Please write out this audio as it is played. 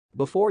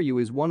Before you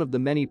is one of the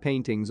many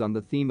paintings on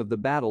the theme of the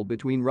battle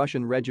between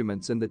Russian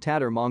regiments and the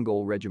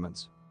Tatar-Mongol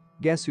regiments.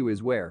 Guess who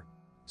is where?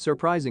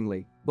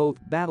 Surprisingly, both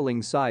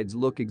battling sides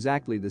look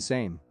exactly the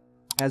same.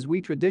 As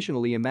we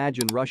traditionally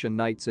imagine Russian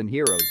knights and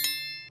heroes.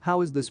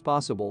 How is this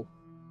possible?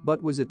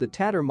 But was it the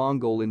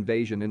Tatar-Mongol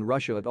invasion in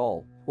Russia at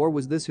all, or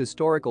was this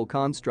historical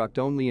construct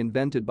only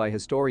invented by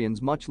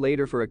historians much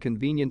later for a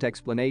convenient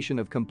explanation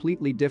of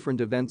completely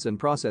different events and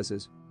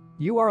processes?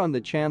 You are on the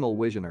channel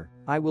Wisioner.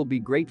 I will be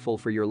grateful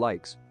for your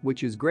likes,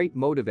 which is great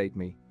motivate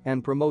me,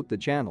 and promote the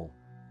channel.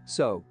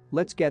 So,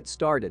 let's get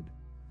started.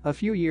 A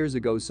few years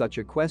ago such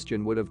a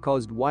question would have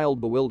caused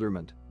wild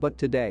bewilderment, but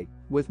today,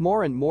 with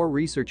more and more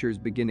researchers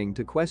beginning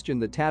to question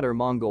the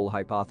Tatar-Mongol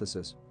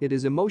hypothesis, it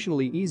is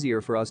emotionally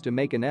easier for us to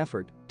make an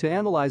effort to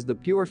analyze the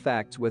pure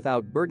facts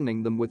without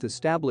burdening them with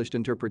established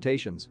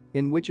interpretations,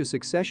 in which a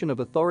succession of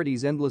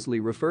authorities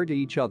endlessly refer to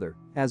each other,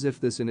 as if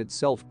this in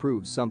itself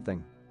proves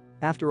something.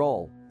 After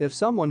all, if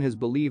someone has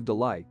believed a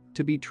lie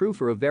to be true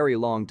for a very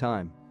long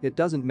time, it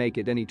doesn't make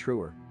it any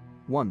truer.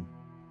 1.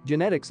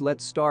 Genetics.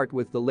 Let's start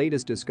with the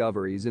latest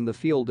discoveries in the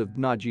field of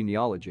DNA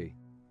genealogy.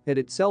 It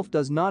itself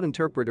does not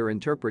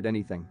interpret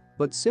anything,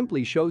 but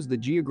simply shows the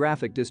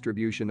geographic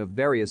distribution of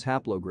various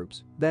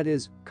haplogroups, that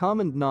is,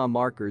 common DNA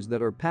markers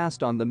that are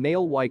passed on the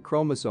male Y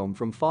chromosome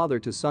from father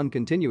to son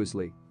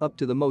continuously, up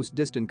to the most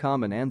distant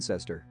common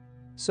ancestor.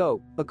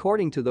 So,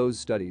 according to those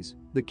studies,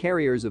 the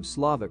carriers of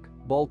Slavic,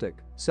 Baltic,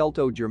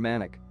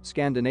 Celto-Germanic,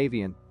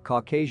 Scandinavian,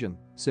 Caucasian,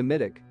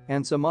 Semitic,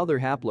 and some other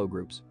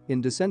haplogroups, in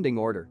descending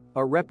order,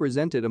 are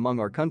represented among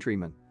our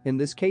countrymen. In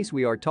this case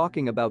we are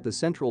talking about the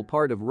central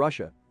part of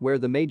Russia, where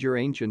the major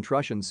ancient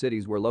Russian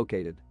cities were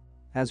located.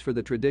 As for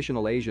the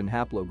traditional Asian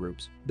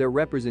haplogroups, their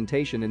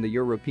representation in the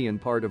European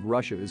part of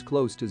Russia is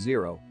close to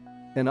zero.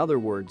 In other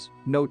words,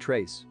 no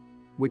trace.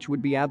 Which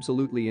would be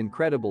absolutely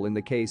incredible in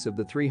the case of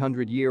the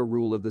 300-year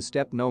rule of the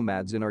steppe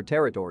nomads in our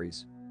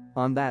territories.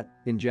 On that,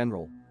 in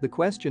general, the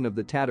question of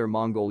the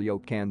Tatar-Mongol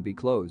yoke can be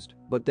closed,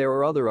 but there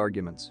are other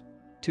arguments.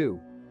 2.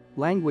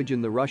 Language.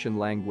 In the Russian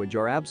language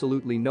are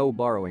absolutely no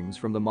borrowings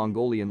from the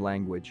Mongolian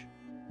language.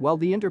 While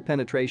the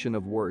interpenetration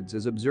of words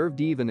is observed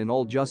even in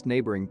all just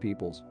neighboring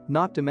peoples,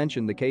 not to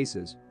mention the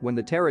cases when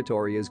the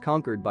territory is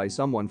conquered by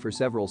someone for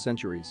several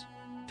centuries.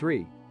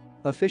 3.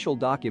 Official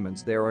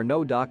documents. There are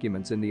no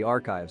documents in the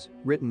archives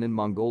written in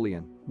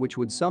Mongolian, which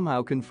would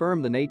somehow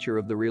confirm the nature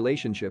of the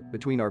relationship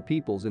between our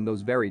peoples in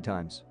those very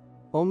times.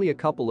 Only a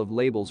couple of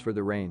labels for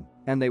the reign,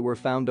 and they were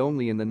found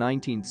only in the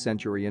 19th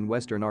century in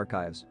Western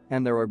archives,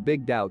 and there are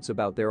big doubts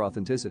about their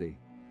authenticity.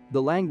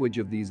 The language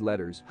of these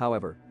letters,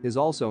 however, is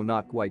also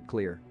not quite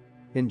clear.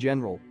 In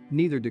general,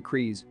 neither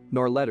decrees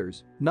nor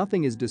letters,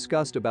 nothing is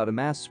discussed about a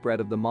mass spread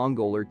of the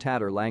Mongol or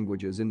Tatar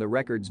languages in the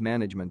records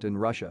management in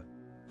Russia.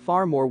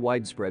 Far more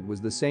widespread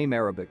was the same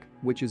Arabic,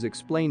 which is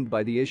explained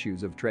by the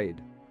issues of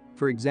trade.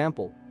 For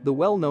example, the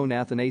well-known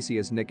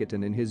Athanasius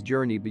Nikitin in his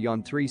Journey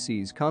Beyond Three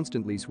Seas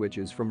constantly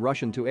switches from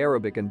Russian to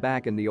Arabic and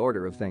back in the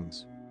order of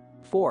things.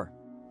 4.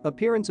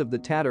 Appearance of the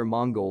Tatar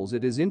Mongols.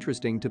 It is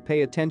interesting to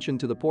pay attention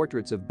to the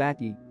portraits of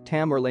Batyi,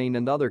 Tamerlane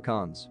and other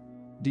Khans.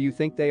 Do you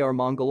think they are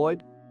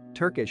Mongoloid?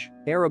 Turkish,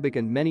 Arabic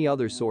and many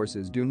other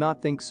sources do not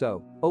think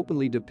so,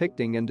 openly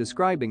depicting and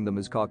describing them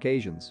as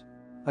Caucasians.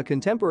 A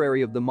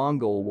contemporary of the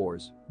Mongol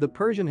Wars, the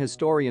Persian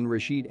historian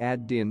Rashid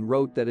ad-Din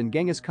wrote that in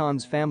Genghis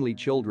Khan's family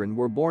children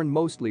were born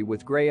mostly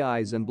with grey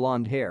eyes and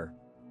blonde hair.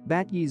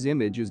 Batyi's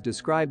image is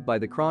described by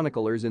the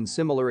chroniclers in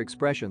similar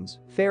expressions: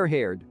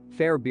 fair-haired,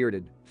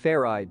 fair-bearded,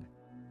 fair-eyed.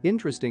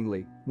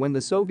 Interestingly, when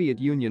the Soviet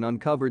Union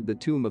uncovered the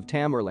tomb of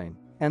Tamerlane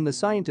and the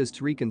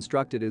scientists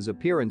reconstructed his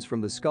appearance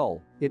from the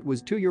skull, it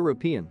was too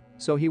European,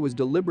 so he was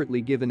deliberately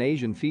given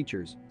Asian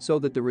features so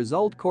that the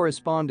result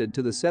corresponded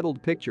to the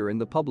settled picture in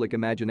the public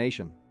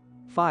imagination.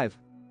 5.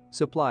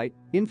 Supply,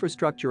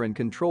 infrastructure and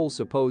control.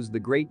 Suppose the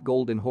Great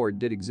Golden Horde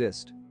did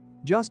exist.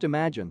 Just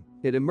imagine,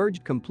 it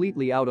emerged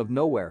completely out of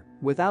nowhere,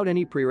 without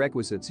any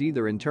prerequisites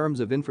either in terms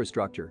of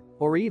infrastructure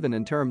or even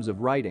in terms of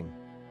writing.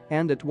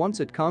 And at once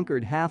it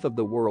conquered half of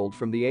the world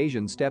from the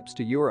Asian steppes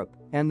to Europe,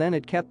 and then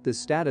it kept this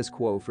status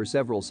quo for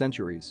several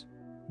centuries.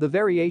 The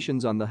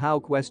variations on the how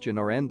question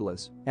are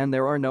endless, and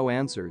there are no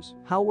answers.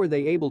 How were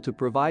they able to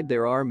provide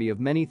their army of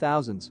many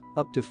thousands,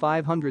 up to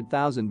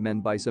 500,000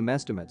 men by some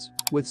estimates,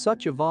 with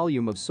such a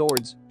volume of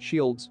swords,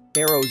 shields,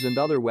 arrows and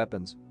other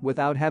weapons,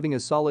 without having a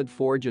solid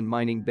forge and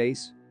mining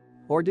base?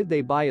 Or did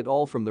they buy it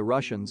all from the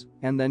Russians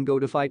and then go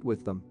to fight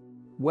with them?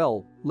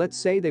 Well, let's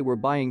say they were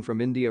buying from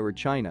India or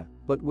China,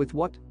 but with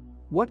what?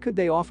 What could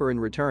they offer in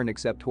return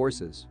except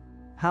horses?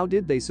 How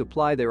did they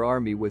supply their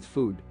army with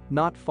food,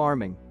 not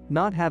farming,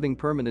 not having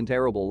permanent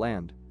arable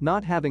land,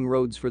 not having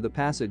roads for the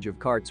passage of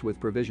carts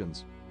with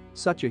provisions?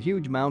 Such a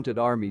huge mounted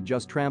army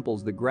just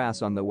tramples the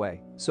grass on the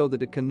way, so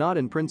that it cannot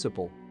in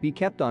principle be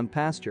kept on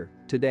pasture.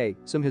 Today,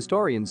 some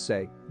historians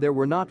say there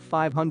were not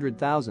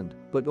 500,000,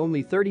 but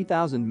only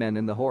 30,000 men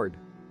in the horde.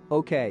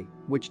 Okay,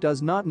 which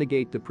does not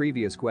negate the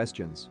previous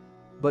questions.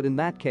 But in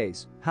that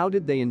case, how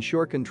did they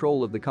ensure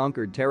control of the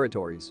conquered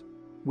territories?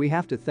 We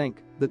have to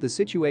think that the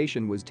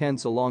situation was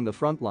tense along the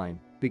front line,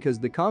 because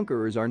the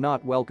conquerors are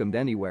not welcomed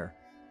anywhere.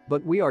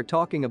 But we are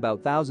talking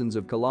about thousands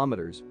of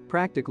kilometers,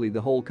 practically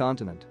the whole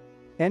continent.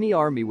 Any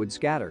army would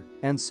scatter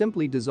and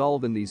simply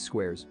dissolve in these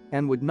squares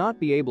and would not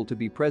be able to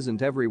be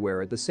present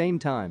everywhere at the same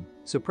time,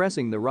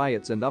 suppressing the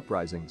riots and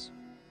uprisings.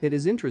 It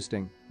is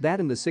interesting that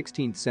in the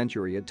 16th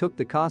century it took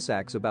the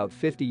Cossacks about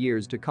 50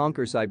 years to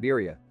conquer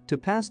Siberia, to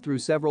pass through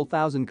several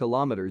thousand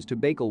kilometers to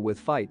Baikal with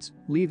fights,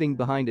 leaving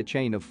behind a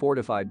chain of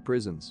fortified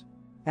prisons.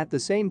 At the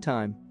same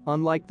time,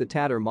 unlike the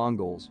Tatar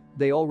Mongols,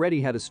 they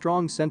already had a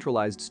strong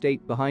centralized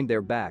state behind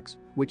their backs,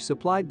 which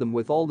supplied them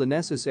with all the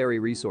necessary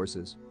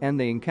resources, and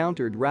they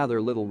encountered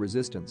rather little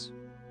resistance.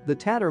 The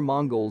Tatar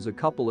Mongols a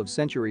couple of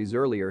centuries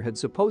earlier had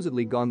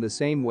supposedly gone the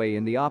same way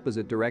in the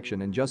opposite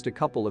direction in just a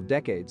couple of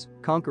decades,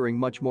 conquering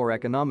much more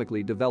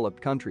economically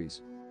developed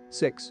countries.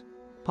 6.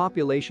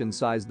 Population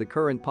size. The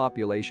current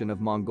population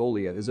of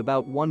Mongolia is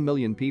about 1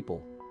 million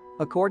people.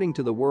 According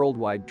to the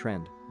worldwide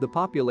trend, the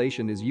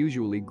population is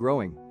usually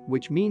growing,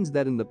 which means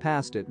that in the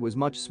past it was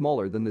much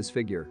smaller than this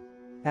figure.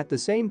 At the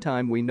same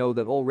time, we know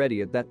that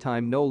already at that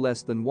time no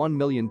less than 1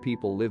 million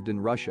people lived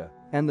in Russia,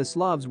 and the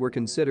Slavs were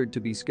considered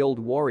to be skilled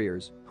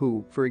warriors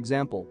who, for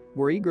example,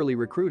 were eagerly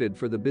recruited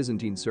for the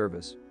Byzantine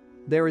service.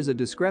 There is a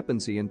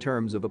discrepancy in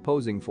terms of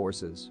opposing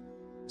forces.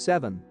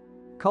 7.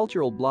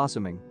 Cultural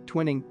blossoming,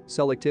 twinning,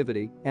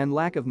 selectivity, and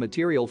lack of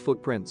material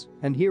footprints.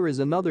 And here is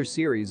another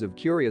series of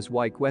curious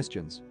why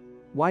questions.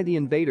 Why the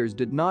invaders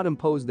did not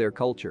impose their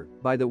culture,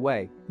 by the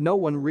way, no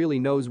one really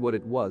knows what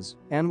it was,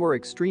 and were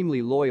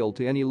extremely loyal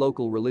to any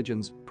local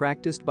religions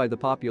practiced by the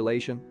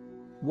population.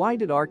 Why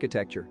did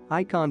architecture,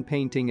 icon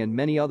painting and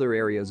many other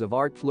areas of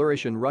art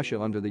flourish in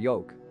Russia under the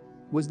yoke?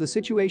 Was the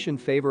situation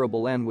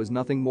favorable and was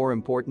nothing more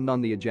important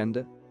on the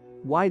agenda?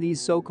 Why these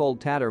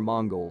so-called Tatar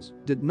Mongols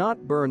did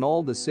not burn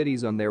all the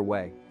cities on their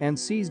way and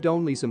seized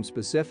only some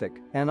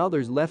specific and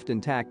others left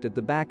intact at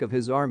the back of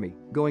his army,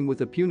 going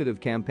with a punitive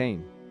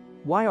campaign?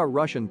 Why are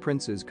Russian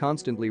princes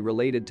constantly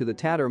related to the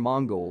Tatar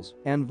Mongols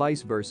and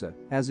vice versa,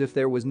 as if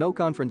there was no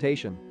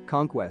confrontation,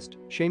 conquest,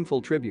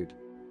 shameful tribute?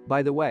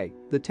 By the way,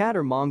 the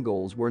Tatar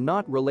Mongols were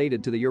not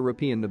related to the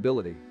European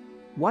nobility.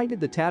 Why did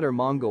the Tatar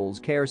Mongols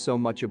care so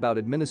much about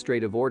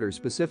administrative order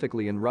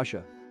specifically in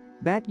Russia?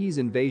 Batyi's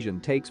invasion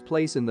takes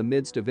place in the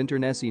midst of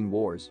internecine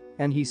wars,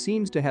 and he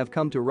seems to have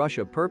come to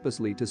Russia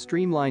purposely to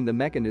streamline the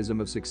mechanism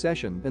of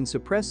succession and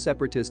suppress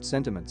separatist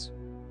sentiments.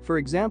 For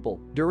example,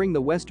 during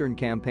the Western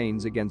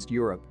campaigns against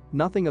Europe,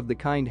 nothing of the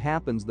kind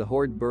happens. The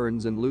horde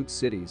burns and loots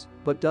cities,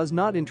 but does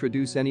not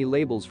introduce any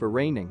labels for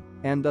reigning,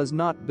 and does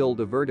not build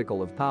a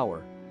vertical of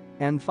power.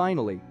 And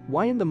finally,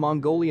 why in the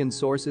Mongolian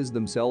sources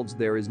themselves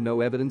there is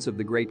no evidence of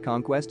the great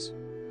conquests?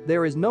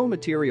 There is no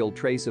material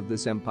trace of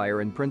this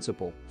empire in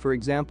principle. For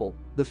example,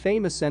 the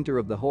famous center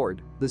of the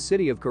horde, the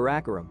city of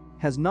Karakoram,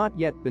 has not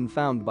yet been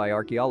found by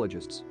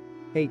archaeologists.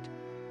 8.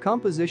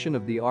 Composition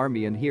of the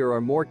army. And here are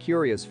more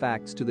curious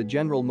facts to the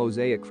general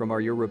mosaic from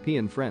our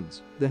European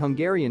friends. The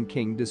Hungarian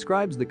king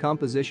describes the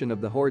composition of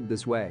the horde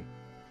this way.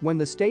 When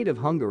the state of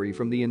Hungary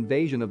from the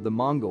invasion of the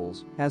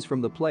Mongols, as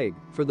from the plague,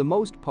 for the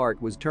most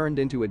part was turned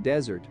into a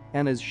desert,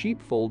 and as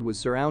sheepfold was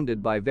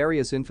surrounded by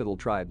various infidel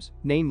tribes,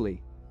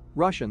 namely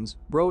Russians,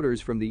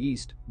 Broders from the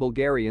east,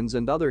 Bulgarians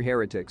and other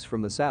heretics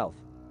from the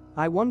south.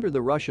 I wonder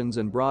the Russians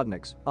and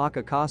Brodniks,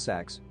 aka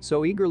Cossacks,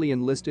 so eagerly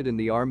enlisted in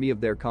the army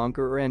of their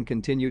conqueror and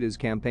continued his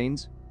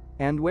campaigns?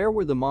 And where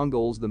were the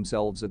Mongols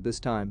themselves at this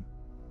time?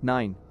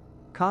 9.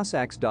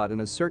 Cossacks. In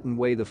a certain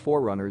way the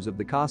forerunners of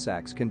the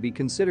Cossacks can be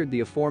considered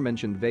the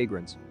aforementioned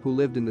vagrants who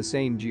lived in the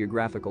same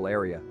geographical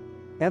area.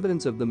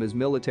 Evidence of them as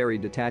military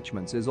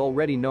detachments is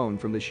already known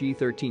from the Xi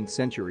 13th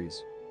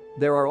centuries.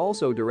 There are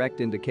also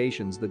direct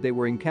indications that they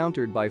were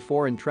encountered by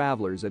foreign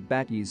travelers at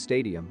Batyi's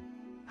stadium.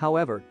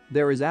 However,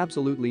 there is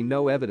absolutely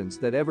no evidence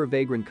that ever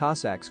vagrant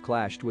Cossacks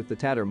clashed with the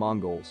Tatar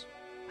Mongols.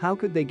 How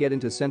could they get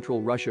into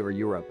central Russia or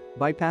Europe,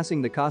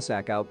 bypassing the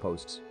Cossack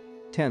outposts?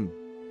 10.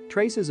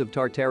 Traces of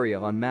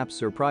Tartaria on maps.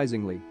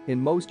 Surprisingly, in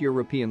most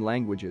European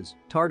languages,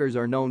 Tartars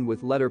are known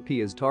with letter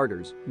P as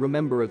Tartars.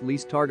 Remember, at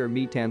least Tartar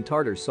meat and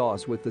Tartar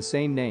sauce with the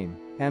same name,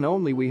 and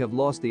only we have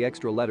lost the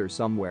extra letter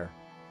somewhere.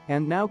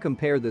 And now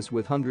compare this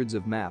with hundreds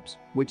of maps,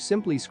 which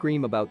simply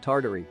scream about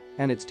Tartary,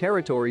 and its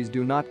territories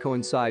do not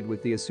coincide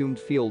with the assumed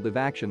field of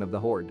action of the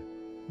horde.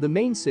 The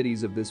main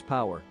cities of this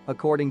power,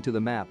 according to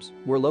the maps,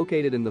 were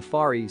located in the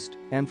Far East,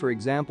 and for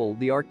example,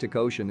 the Arctic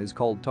Ocean is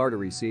called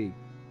Tartary Sea.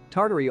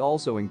 Tartary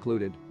also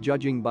included,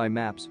 judging by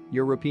maps,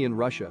 European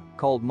Russia,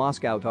 called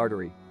Moscow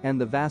Tartary,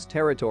 and the vast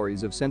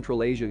territories of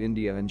Central Asia,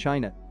 India and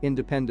China,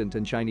 independent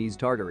and Chinese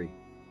Tartary.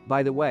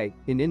 By the way,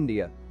 in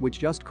India, which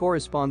just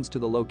corresponds to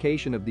the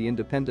location of the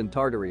independent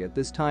Tartary at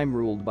this time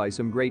ruled by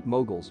some great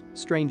Moguls,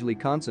 strangely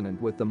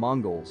consonant with the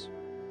Mongols.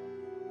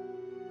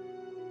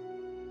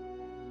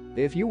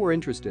 If you were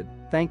interested,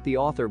 thank the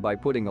author by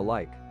putting a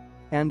like.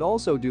 And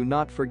also do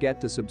not forget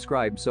to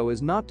subscribe so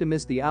as not to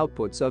miss the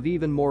outputs of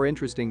even more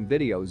interesting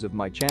videos of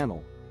my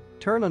channel.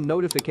 Turn on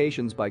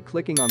notifications by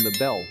clicking on the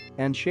bell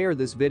and share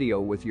this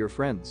video with your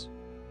friends.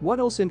 What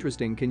else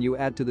interesting can you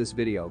add to this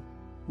video?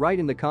 Write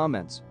in the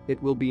comments,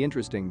 it will be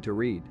interesting to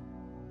read.